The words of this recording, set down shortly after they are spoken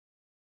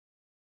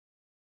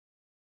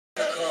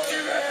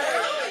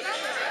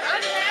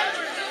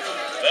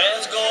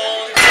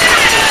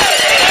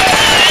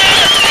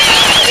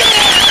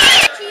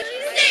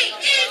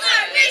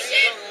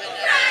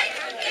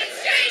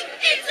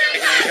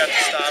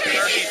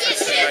Our defense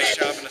did a nice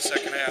job in the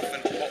second half,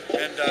 and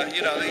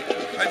you know,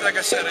 like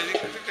I said, I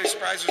think they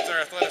surprised with their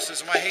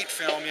athleticism. I hate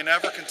film. You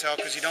never can tell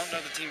because you don't know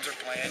the teams are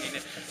playing,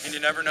 and you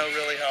never know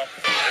really how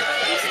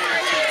good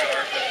teams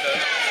are.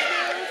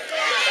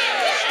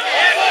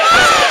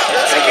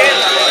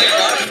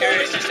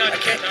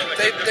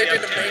 They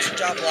did an amazing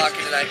job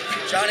blocking tonight.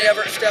 Johnny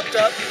Everett stepped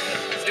up,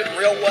 did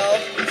real well.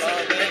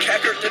 Nick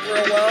Heckert did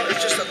real well.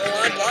 It's just that the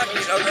line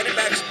blocking, you know, running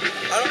backs,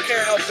 I don't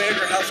care how big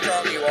or how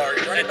strong you are,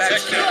 your running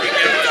backs can't be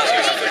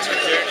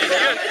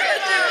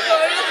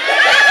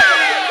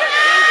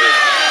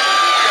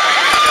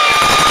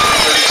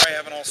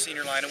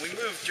senior line, and we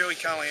moved Joey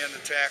Callahan to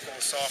tackle,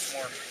 a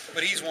sophomore,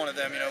 but he's one of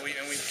them, you know. We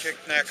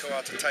kicked Natco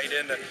out to tight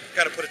end.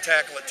 Got to put a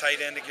tackle at tight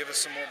end to give us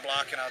some more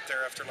blocking out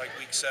there after like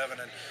week 7,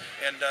 and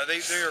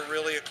they are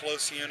really a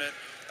close unit.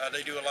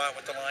 They do a lot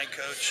with the line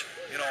coach,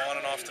 you know, on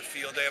and off the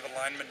field. They have a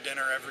lineman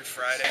dinner every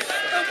Friday.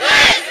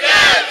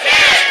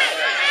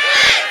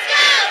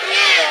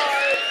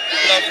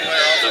 Love the way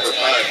our offensive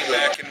line came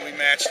back and we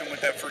matched them with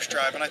that first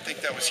drive, and I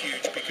think that was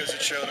huge because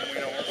it showed them, you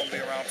know, we're going to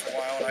be around for a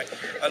while. And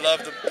I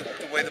love the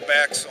way the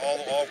backs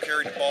all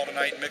carried the ball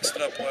tonight, mixed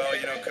it up well.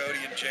 You know,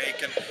 Cody and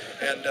Jake and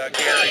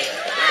Gary.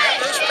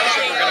 And those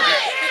probably were going to be.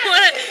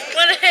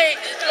 What a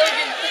hate,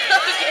 Logan.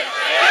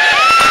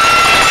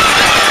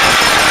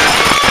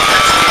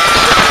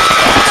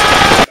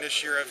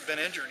 This year have been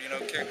injured. You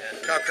know,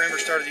 Kyle Kramer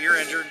started the year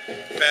injured,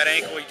 bad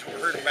ankle. He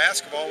hurt in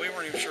basketball. We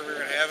weren't even sure we were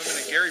going to have him. And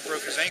then Gary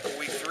broke his ankle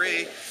week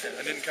 3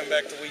 and didn't come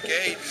back to week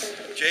 8.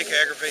 And Jake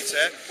aggravates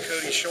that.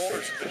 Cody's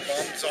shoulders have been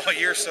bummed all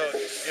year. So,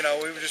 you know,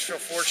 we would just feel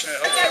fortunate.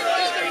 Hopefully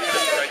we're peaking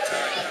at the right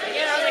time.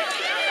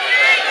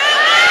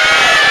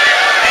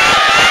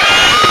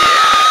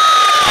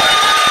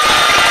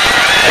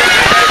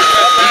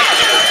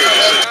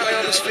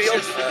 On this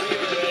field,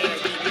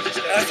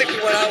 I think we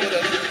went out with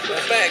a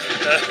bang.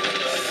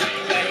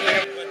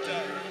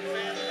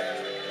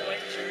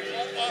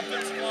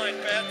 Offensive line,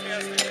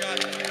 fantastic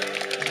job.